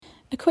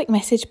A quick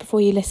message before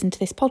you listen to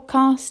this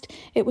podcast.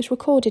 It was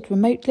recorded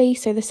remotely,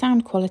 so the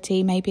sound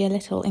quality may be a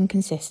little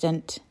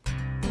inconsistent.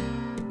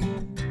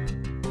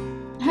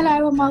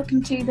 Hello and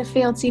welcome to the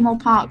Field Seymour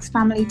Parks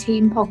Family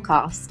Team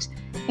podcast.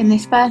 In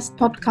this first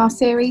podcast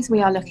series,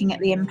 we are looking at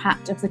the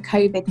impact of the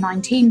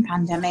COVID-19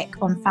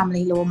 pandemic on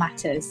family law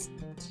matters.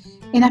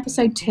 In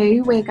episode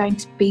 2, we're going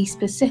to be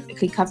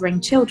specifically covering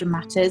children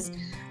matters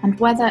and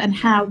whether and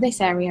how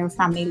this area of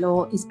family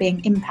law is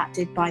being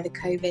impacted by the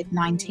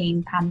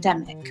COVID-19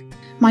 pandemic.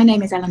 My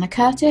name is Eleanor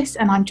Curtis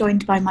and I'm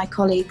joined by my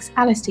colleagues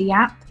Alistair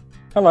Yap.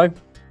 Hello.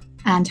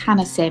 And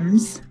Hannah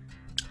Sims.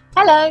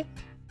 Hello.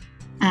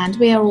 And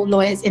we are all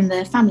lawyers in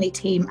the family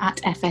team at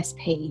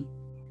FSP.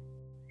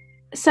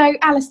 So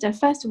Alistair,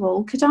 first of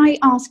all, could I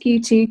ask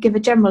you to give a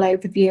general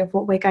overview of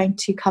what we're going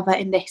to cover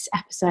in this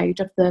episode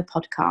of the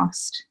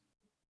podcast?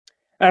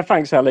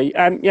 Thanks, Ellie.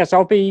 Yes,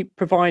 I'll be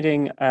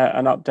providing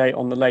an update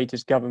on the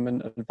latest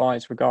government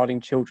advice regarding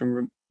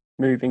children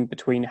moving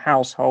between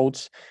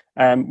households.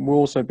 We'll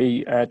also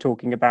be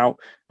talking about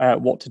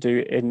what to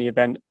do in the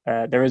event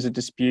there is a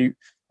dispute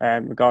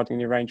regarding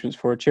the arrangements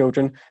for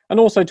children, and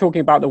also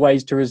talking about the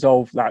ways to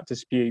resolve that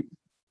dispute.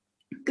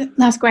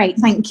 That's great,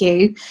 thank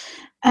you.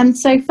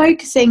 So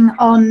focusing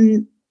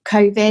on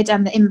COVID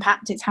and the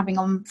impact it's having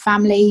on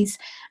families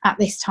at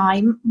this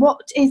time, what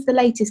is the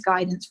latest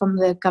guidance from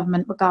the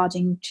government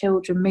regarding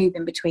children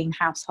moving between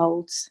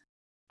households?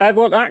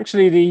 Well,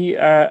 actually, the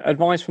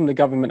advice from the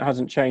government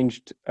hasn't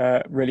changed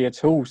really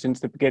at all since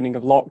the beginning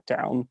of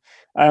lockdown.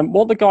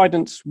 What the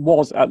guidance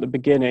was at the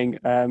beginning,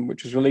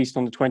 which was released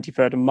on the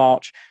 23rd of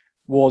March,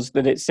 was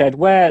that it said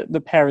where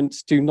the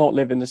parents do not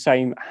live in the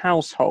same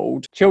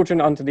household,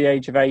 children under the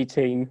age of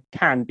 18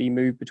 can be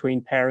moved between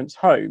parents'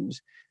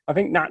 homes. I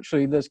think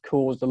naturally this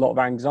caused a lot of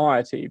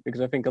anxiety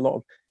because I think a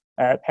lot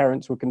of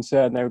parents were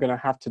concerned they were going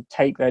to have to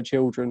take their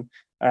children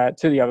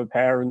to the other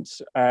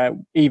parents,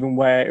 even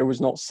where it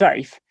was not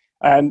safe.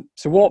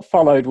 So what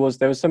followed was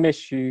there was some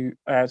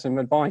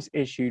advice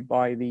issued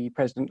by the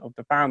president of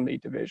the family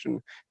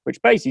division,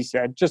 which basically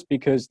said just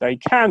because they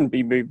can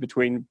be moved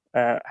between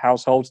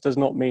households does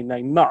not mean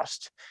they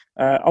must.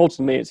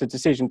 Ultimately, it's a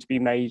decision to be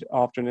made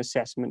after an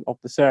assessment of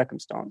the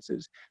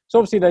circumstances. So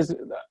obviously there's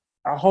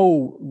a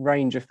whole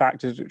range of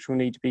factors which will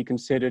need to be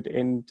considered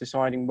in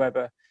deciding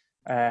whether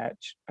a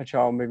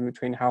child moving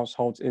between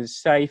households is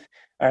safe,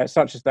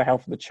 such as the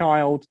health of the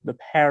child, the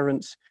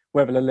parents,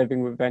 whether they're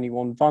living with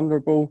anyone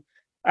vulnerable.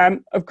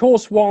 Of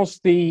course,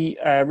 whilst the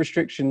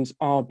restrictions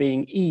are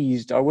being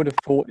eased, I would have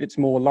thought it's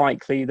more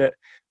likely that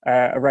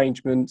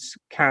arrangements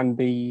can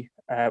be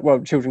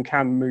children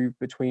can move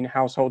between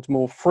households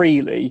more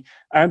freely.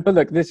 But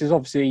look, this is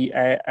obviously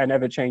an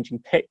ever-changing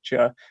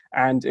picture,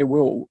 and it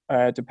will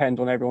depend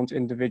on everyone's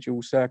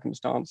individual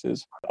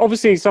circumstances.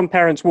 Obviously, some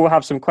parents will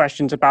have some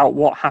questions about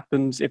what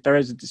happens if there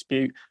is a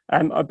dispute.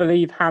 I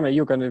believe, Hannah,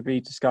 you're going to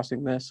be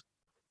discussing this.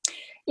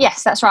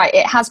 Yes, that's right.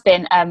 It has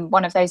been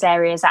one of those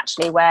areas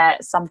actually where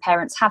some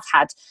parents have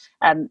had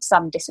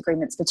some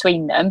disagreements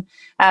between them.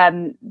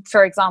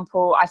 For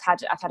example, I've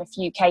had a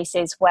few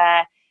cases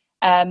where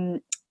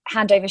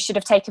handovers should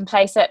have taken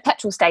place at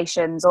petrol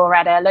stations or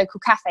at a local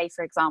cafe,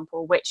 for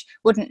example, which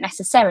wouldn't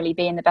necessarily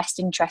be in the best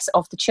interest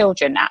of the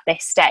children at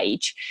this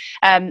stage.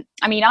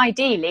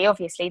 Ideally,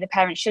 obviously, the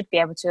parents should be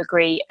able to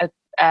agree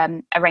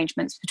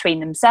arrangements between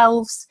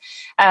themselves,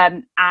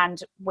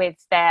 and with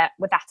that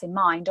in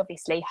mind,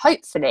 obviously,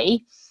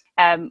 hopefully,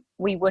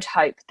 we would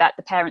hope that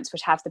the parents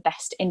would have the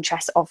best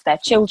interests of their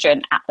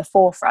children at the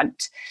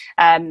forefront.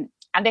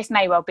 And this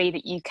may well be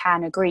that you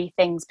can agree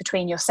things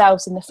between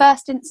yourselves in the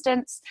first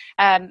instance.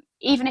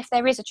 Even if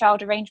there is a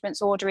child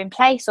arrangements order in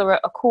place or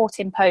a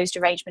court-imposed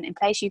arrangement in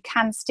place, you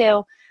can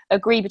still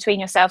agree between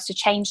yourselves to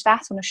change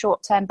that on a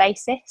short-term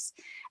basis.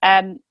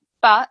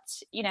 But,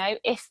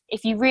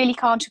 if you really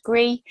can't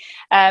agree,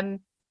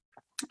 and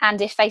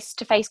if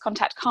face-to-face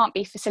contact can't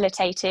be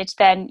facilitated,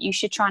 then you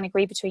should try and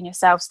agree between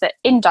yourselves that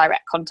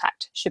indirect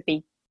contact should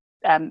be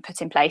put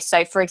in place.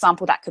 So, for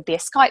example, that could be a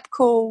Skype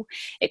call,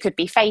 it could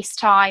be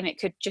FaceTime, it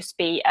could just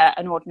be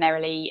an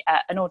ordinary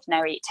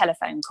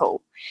telephone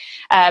call.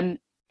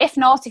 If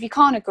not, if you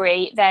can't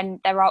agree, then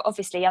there are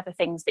obviously other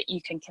things that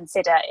you can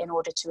consider in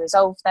order to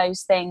resolve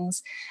those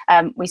things.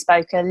 We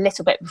spoke a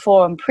little bit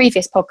before on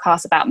previous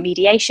podcasts about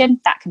mediation.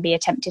 That can be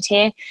attempted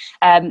here.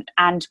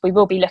 And we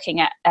will be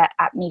looking at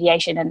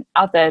mediation and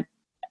other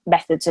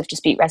methods of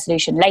dispute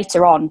resolution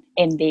later on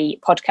in the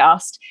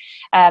podcast.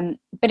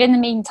 But in the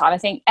meantime, I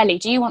think, Ellie,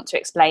 do you want to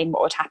explain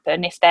what would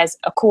happen if there's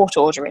a court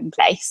order in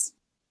place?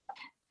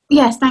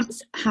 Yes,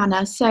 thanks,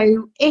 Hannah.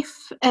 So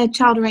if a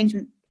child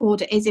arrangement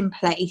order is in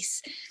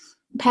place,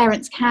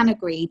 parents can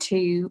agree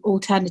to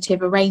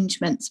alternative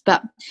arrangements,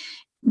 but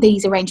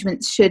these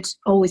arrangements should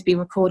always be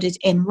recorded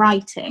in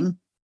writing.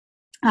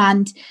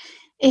 And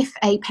if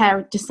a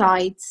parent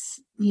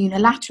decides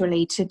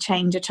unilaterally to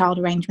change a child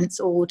arrangements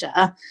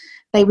order,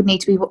 they would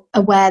need to be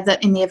aware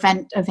that in the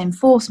event of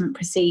enforcement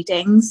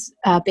proceedings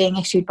being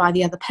issued by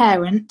the other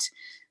parent,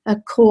 a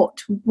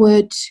court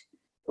would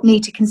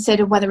need to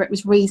consider whether it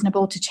was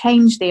reasonable to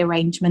change the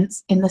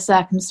arrangements in the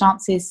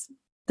circumstances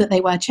that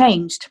they were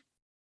changed.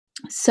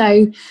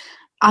 So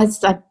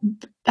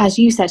as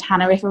you said,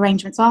 Hannah, if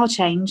arrangements are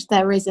changed,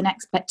 there is an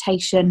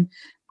expectation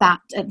that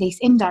at least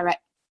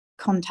indirect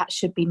contact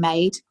should be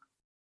made,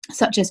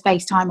 such as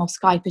FaceTime or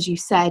Skype, as you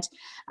said,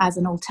 as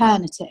an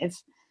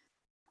alternative.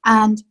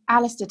 And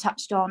Alistair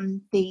touched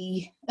on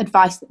the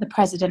advice that the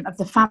president of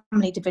the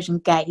family division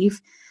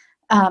gave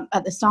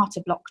at the start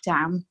of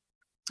lockdown,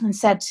 and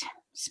said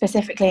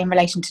specifically in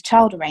relation to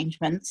child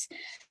arrangements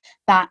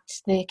that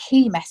the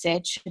key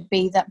message should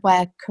be that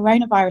where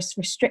coronavirus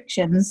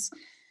restrictions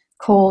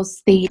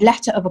cause the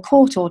letter of a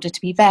court order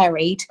to be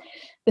varied,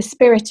 the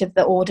spirit of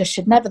the order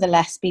should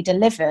nevertheless be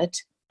delivered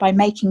by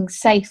making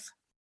safe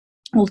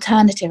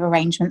alternative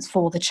arrangements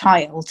for the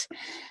child.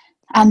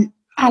 And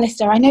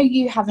Alistair, I know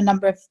you have a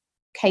number of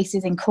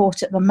cases in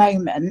court at the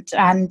moment,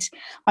 and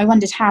I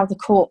wondered how the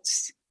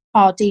courts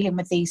are dealing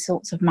with these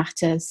sorts of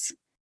matters.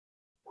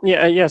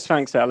 Yes,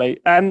 thanks, Ellie.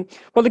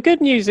 Well, the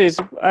good news is,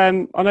 I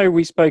know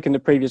we spoke in the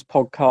previous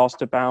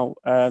podcast about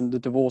the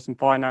divorce and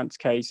finance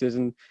cases,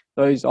 and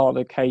those are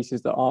the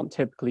cases that aren't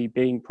typically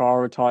being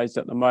prioritised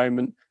at the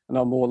moment and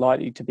are more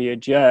likely to be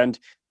adjourned.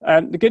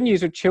 The good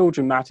news with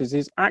children matters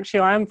is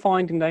actually I am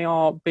finding they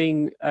are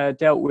being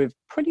dealt with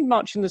pretty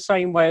much in the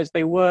same way as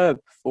they were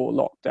before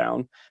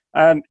lockdown,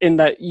 in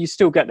that you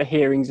still get the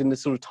hearings in the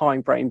sort of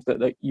timeframes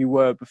that you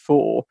were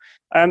before.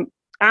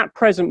 At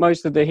present,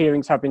 most of the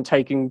hearings have been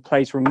taking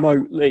place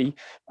remotely.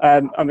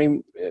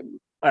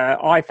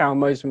 I found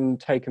most of them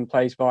taking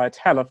place via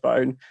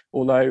telephone,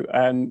 although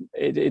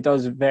it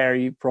does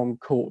vary from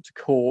court to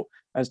court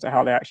as to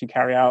how they actually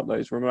carry out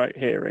those remote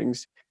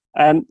hearings.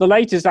 The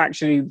latest,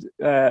 actually,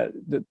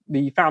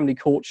 the family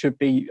court should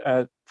be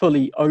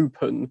fully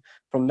open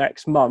from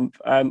next month.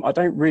 I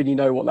don't really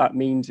know what that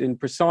means in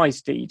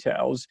precise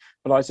details,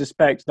 but I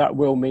suspect that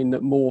will mean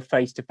that more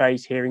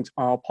face-to-face hearings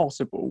are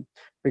possible,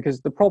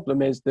 because the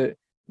problem is that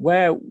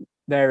where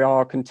there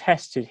are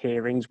contested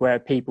hearings where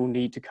people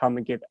need to come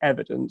and give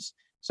evidence,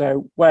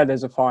 so where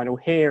there's a final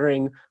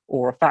hearing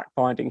or a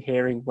fact-finding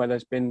hearing where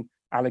there's been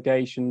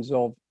allegations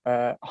of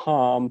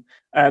harm,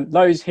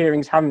 those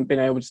hearings haven't been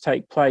able to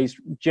take place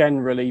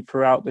generally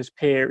throughout this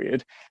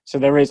period. So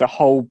there is a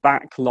whole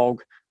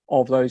backlog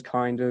of those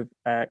kind of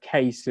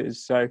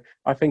cases. So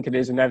I think it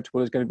is inevitable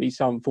there's going to be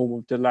some form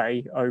of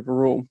delay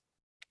overall.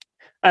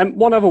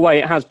 One other way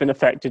it has been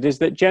affected is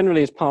that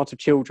generally as part of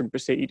children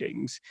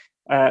proceedings,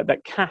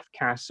 that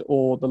CAFCASS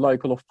or the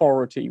local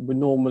authority would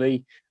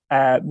normally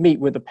meet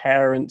with the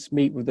parents,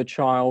 meet with the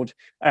child,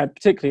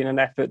 particularly in an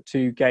effort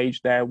to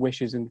gauge their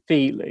wishes and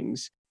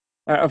feelings.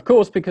 Of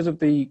course, because of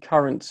the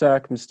current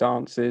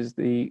circumstances,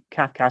 the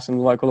CAFCASS and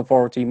the local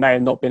authority may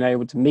have not been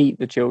able to meet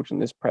the children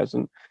this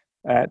present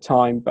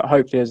time, but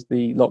hopefully as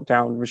the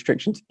lockdown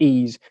restrictions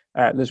ease,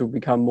 this will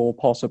become more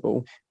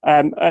possible.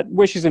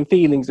 Wishes and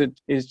feelings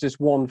is just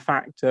one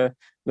factor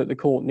that the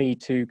court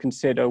need to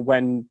consider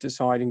when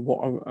deciding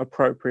what an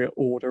appropriate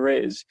order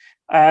is.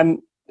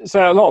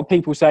 So a lot of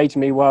people say to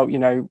me, well,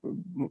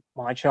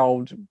 my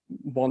child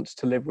wants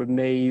to live with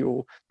me,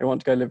 or they want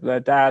to go live with their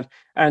dad.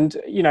 And,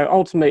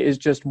 ultimately is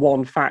just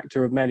one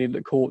factor of many that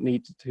the court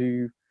needs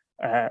to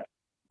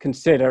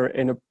consider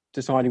in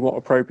deciding what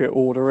appropriate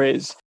order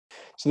is.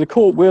 So the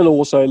court will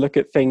also look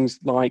at things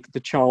like the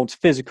child's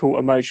physical,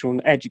 emotional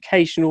and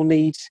educational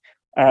needs,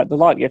 the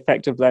likely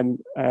effect of them,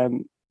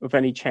 of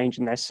any change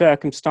in their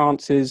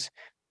circumstances.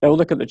 They'll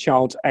look at the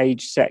child's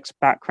age, sex,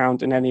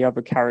 background, and any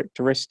other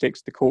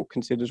characteristics the court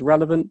considers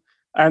relevant.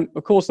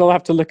 Of course, they'll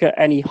have to look at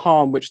any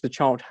harm which the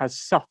child has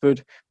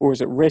suffered or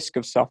is at risk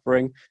of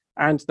suffering.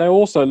 And they'll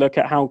also look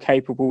at how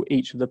capable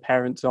each of the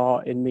parents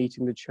are in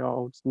meeting the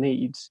child's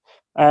needs.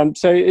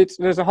 So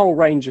there's a whole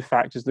range of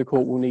factors the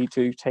court will need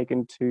to take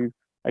into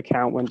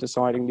account when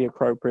deciding the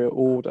appropriate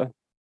order.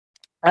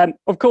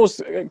 Of course,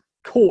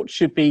 court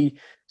should be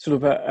sort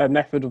of a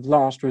method of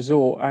last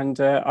resort. And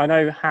I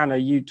know, Hannah,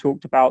 you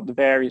talked about the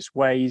various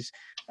ways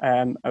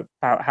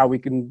about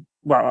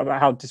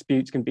how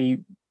disputes can be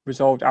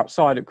resolved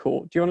outside of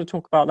court. Do you want to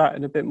talk about that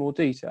in a bit more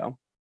detail?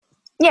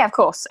 Yeah, of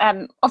course.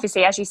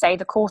 Obviously, as you say,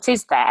 the court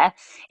is there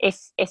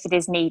if it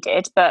is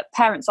needed, but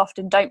parents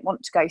often don't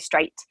want to go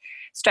straight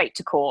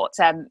to court.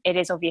 It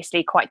is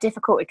obviously quite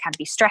difficult. It can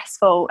be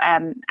stressful,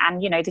 and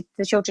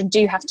the children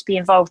do have to be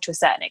involved to a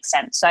certain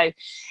extent. So,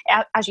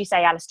 as you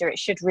say, Alistair, it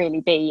should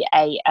really be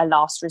a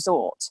last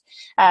resort.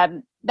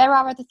 There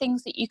are other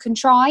things that you can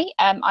try.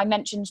 I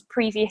mentioned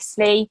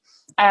previously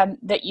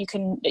that you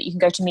can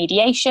go to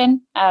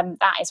mediation.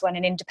 That is when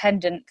an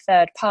independent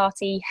third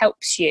party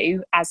helps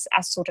you as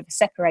sort of a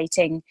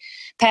separating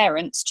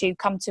parents to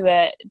come to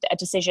a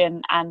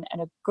decision and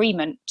an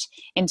agreement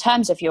in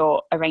terms of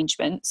your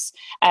arrangements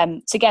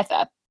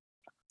together.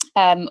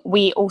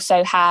 We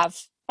also have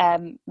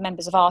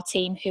members of our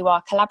team who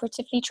are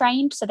collaboratively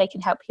trained, so they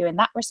can help you in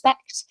that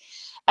respect.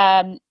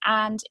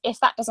 And if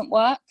that doesn't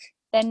work,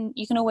 then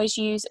you can always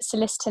use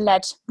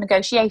solicitor-led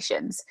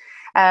negotiations.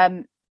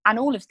 And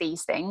all of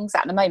these things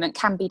at the moment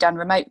can be done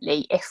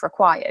remotely if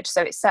required.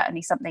 So it's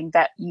certainly something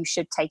that you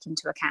should take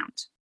into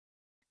account.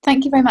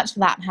 Thank you very much for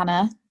that,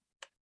 Hannah.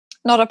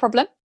 Not a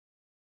problem.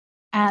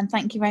 And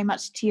thank you very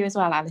much to you as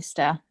well,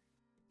 Alistair.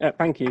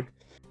 Thank you.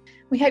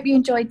 We hope you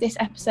enjoyed this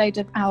episode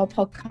of our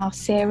podcast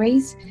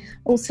series.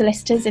 All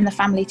solicitors in the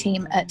family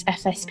team at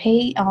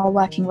FSP are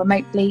working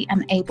remotely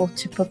and able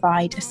to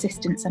provide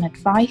assistance and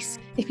advice.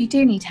 If you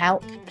do need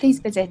help, please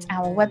visit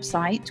our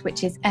website,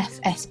 which is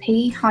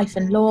fsp-law.com,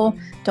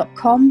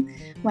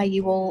 where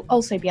you will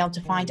also be able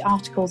to find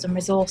articles and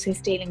resources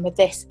dealing with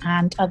this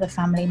and other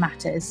family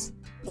matters.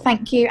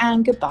 Thank you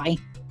and goodbye.